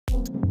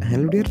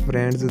Hello dear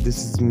friends, this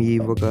is me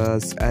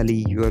Vakas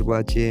Ali. You are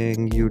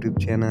watching YouTube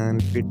channel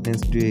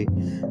Fitness Day.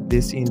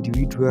 This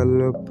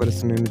individual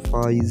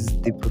personifies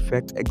the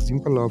perfect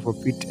example of a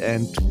fit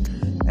and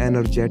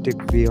energetic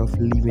way of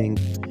living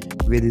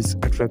with his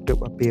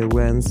attractive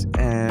appearance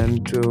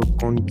and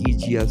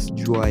contagious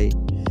joy.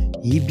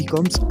 He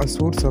becomes a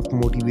source of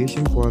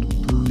motivation for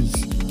those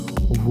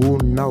who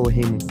know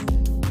him.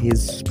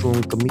 His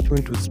strong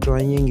commitment to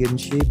staying in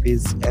shape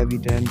is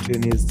evident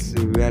in his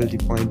well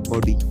defined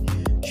body,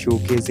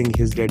 showcasing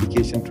his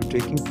dedication to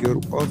taking care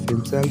of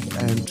himself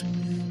and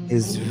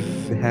his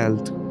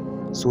health.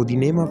 So, the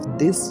name of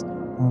this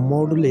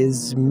model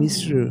is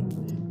Mr.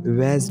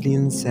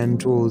 Weslen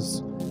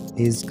Santoz.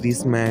 His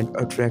charisma and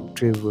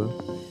attractive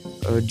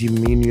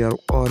demeanor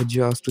are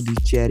just the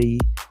cherry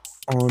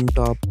on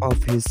top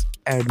of his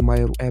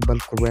admirable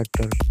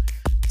character.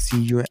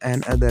 See you in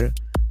another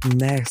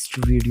next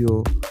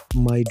video,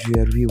 my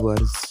dear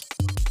viewers.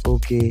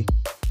 Okay,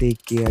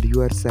 take care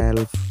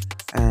yourself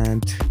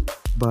and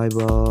bye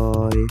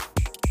bye.